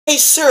Hey,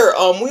 sir,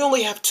 we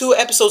only have 2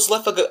 episodes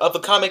left of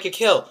Akame Could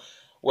Kill.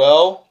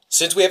 Well,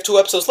 since we have 2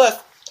 episodes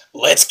left,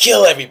 let's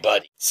kill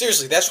everybody.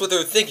 Seriously, that's what they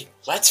were thinking.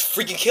 Let's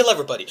freaking kill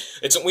everybody.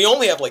 We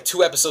only have like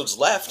 2 episodes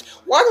left.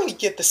 Why don't we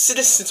get the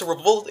citizens to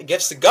revolt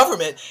against the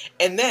government,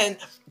 and then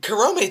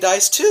Kurome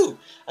dies too?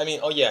 I mean,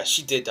 oh yeah,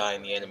 she did die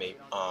in the anime,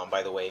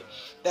 by the way.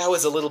 That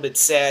was a little bit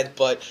sad,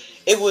 but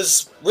it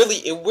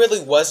really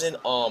wasn't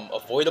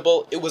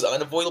avoidable. It was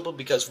unavoidable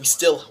because we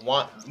still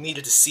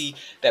needed to see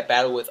that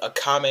battle with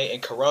Akame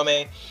and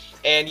Kurome.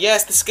 And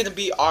yes, this is gonna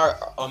be our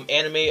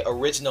anime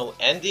original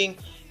ending.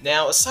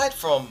 Now, aside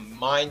from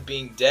mine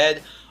being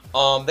dead,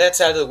 that's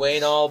out of the way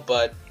and all,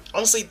 but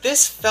honestly,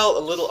 this felt a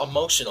little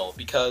emotional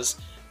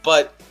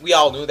but we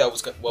all knew that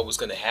was what was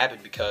going to happen,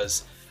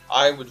 because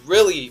I would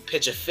really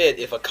pitch a fit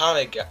if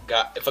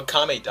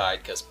Akame died,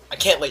 because I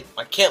can't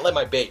let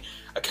my bait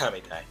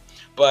Akame die.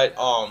 But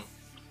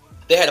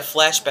they had a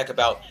flashback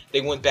about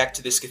they went back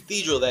to this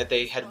cathedral that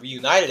they had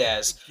reunited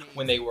as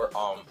when they were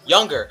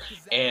younger,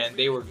 and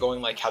they were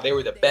going like how they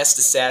were the best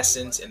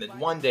assassins. And then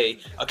one day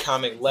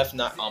Akame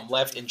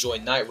left and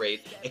joined Night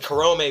Raid, and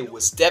Kurome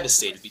was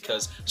devastated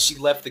because she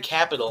left the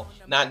capital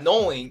not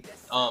knowing.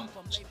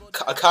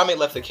 Akame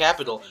left the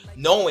capital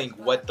knowing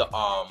what the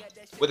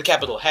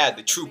capital had,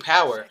 the true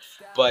power,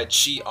 but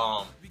she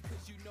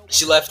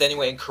left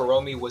anyway, and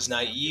Kurome was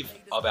naive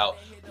about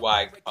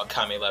why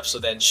Akame left. So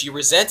then she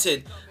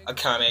resented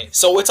Akame.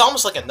 So it's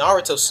almost like a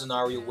Naruto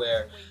scenario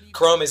where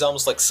Kurome is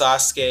almost like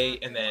Sasuke,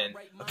 and then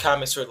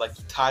Akame is sort of like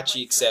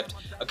Itachi, except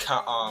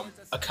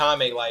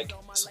Akame like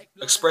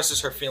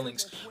expresses her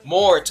feelings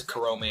more to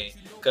Kurome,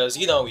 because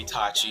you know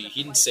Itachi,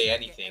 he didn't say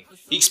anything.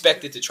 He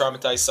expected to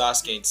traumatize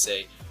Sasuke and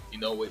say, you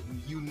know what,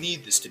 you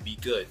need this to be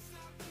good.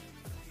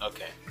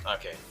 Okay,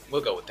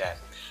 we'll go with that.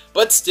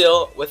 But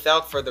still,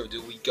 without further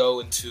ado, we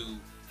go into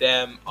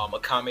them,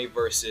 Akame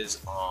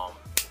versus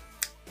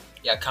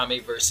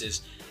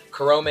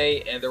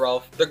Kurome, and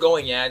they're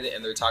going at it,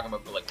 and they're talking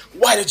about like,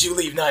 why did you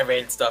leave Night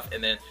Raid and stuff,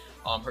 and then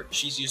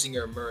she's using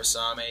her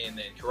Murasame, and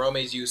then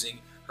Kurome's using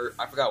her,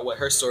 I forgot what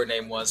her sword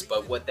name was,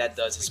 but what that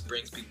does is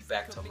brings people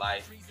back to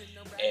life.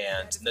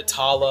 And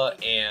Natala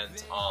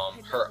and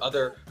her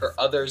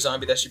other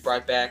zombie that she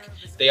brought back,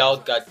 they all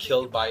got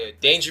killed by a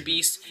danger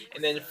beast.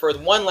 And then for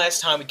one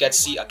last time, we got to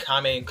see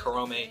Akame and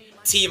Kurome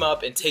team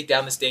up and take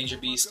down this danger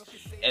beast.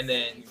 And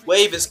then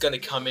Wave is gonna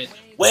come in.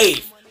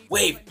 Wave,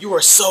 you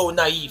are so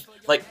naive.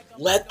 Like,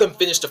 let them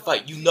finish the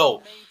fight. You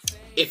know,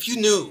 if you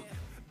knew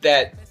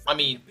that, I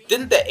mean,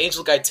 didn't the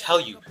angel guy tell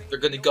you they're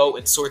gonna go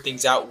and sort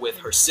things out with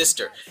her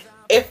sister?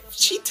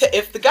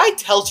 If the guy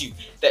tells you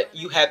that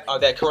you have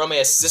that Kurome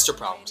has sister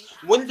problems,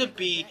 wouldn't it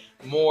be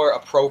more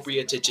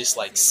appropriate to just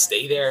like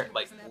stay there,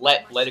 like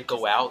let it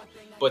go out?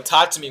 But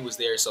Tatsumi was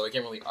there, so I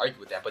can't really argue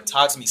with that. But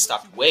Tatsumi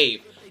stopped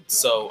Wave,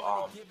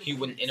 so he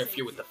wouldn't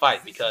interfere with the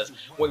fight, because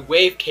when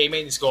Wave came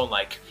in, he's going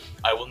like,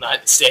 "I will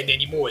not stand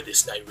any more of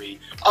this Night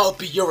Raid. I'll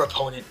be your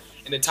opponent."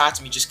 And then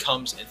Tatsumi just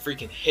comes and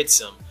freaking hits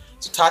him.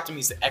 So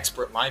Tatsumi's the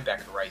expert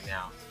linebacker right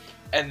now.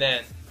 And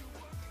then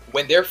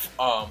when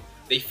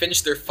they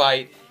finish their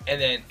fight, and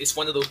then it's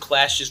one of those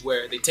clashes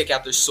where they take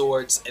out their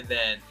swords, and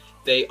then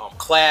they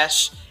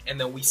clash,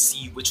 and then we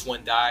see which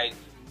one died.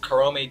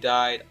 Kurome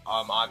died,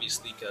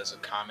 obviously, because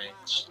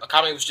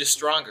Akame was just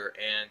stronger.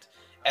 And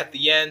at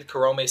the end,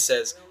 Kurome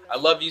says, "I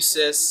love you,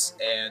 sis."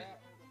 And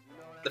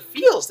the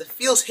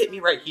feels hit me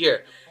right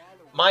here.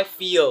 My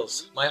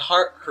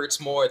heart hurts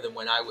more than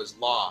when I was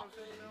Law,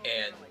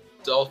 and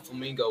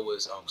Doflamingo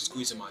was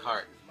squeezing my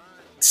heart.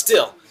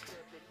 Still,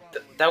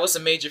 that was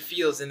some major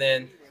feels. And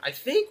then I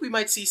think we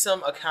might see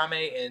some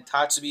Akame and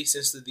Tatsumi,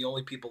 since they're the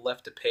only people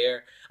left to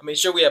pair. I mean,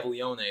 sure, we have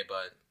Leone,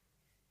 but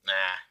nah,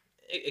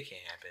 it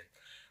can't happen.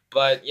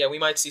 But yeah, we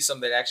might see some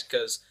of that action,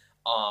 because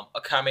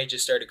Akame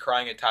just started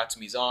crying in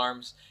Tatsumi's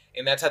arms,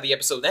 and that's how the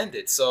episode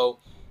ended. So,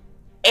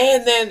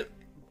 and then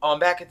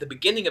back at the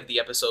beginning of the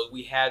episode,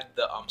 we had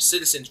the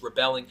citizens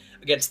rebelling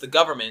against the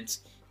government,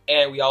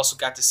 and we also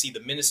got to see the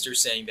minister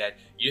saying that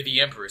you're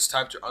the emperor, it's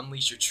time to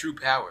unleash your true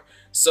power.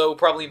 So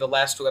probably in the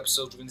last 2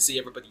 episodes, we're going to see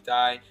everybody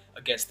die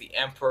against the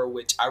emperor,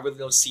 which I really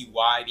don't see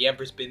why. The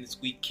emperor's been this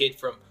weak kid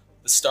from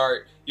the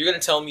start. You're going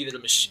to tell me that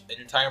an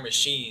entire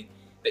machine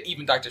that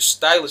even Dr.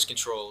 Stylish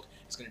controlled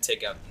is going to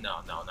take out?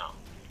 No.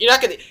 You're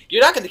not going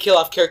to kill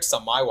off characters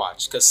on my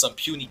watch because some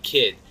puny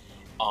kid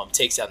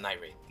takes out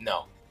Night Raid.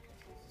 No.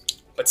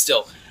 But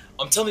still,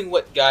 tell me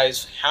what,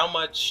 guys, how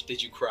much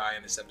did you cry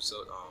in this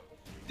episode?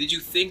 Did you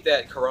think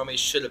that Kurome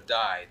should have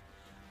died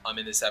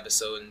in this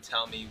episode? And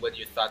tell me what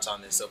your thoughts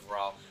on this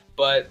overall.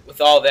 But with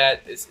all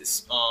that,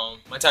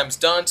 my time is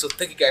done, so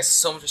thank you guys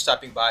so much for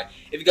stopping by.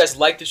 If you guys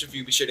like this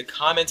review, be sure to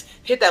comment,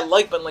 hit that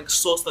like button like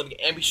so something,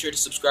 and be sure to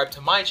subscribe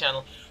to my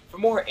channel for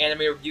more anime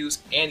reviews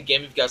and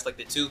gaming if you guys like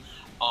that too.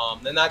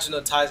 The Nacho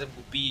no Taisen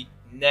will be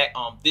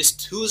this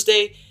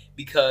Tuesday,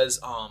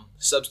 because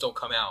subs don't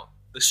come out.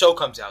 The show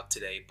comes out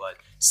today, but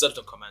subs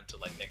don't come out until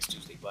like next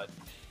Tuesday. But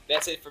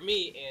that's it for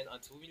me, and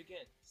until we meet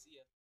again.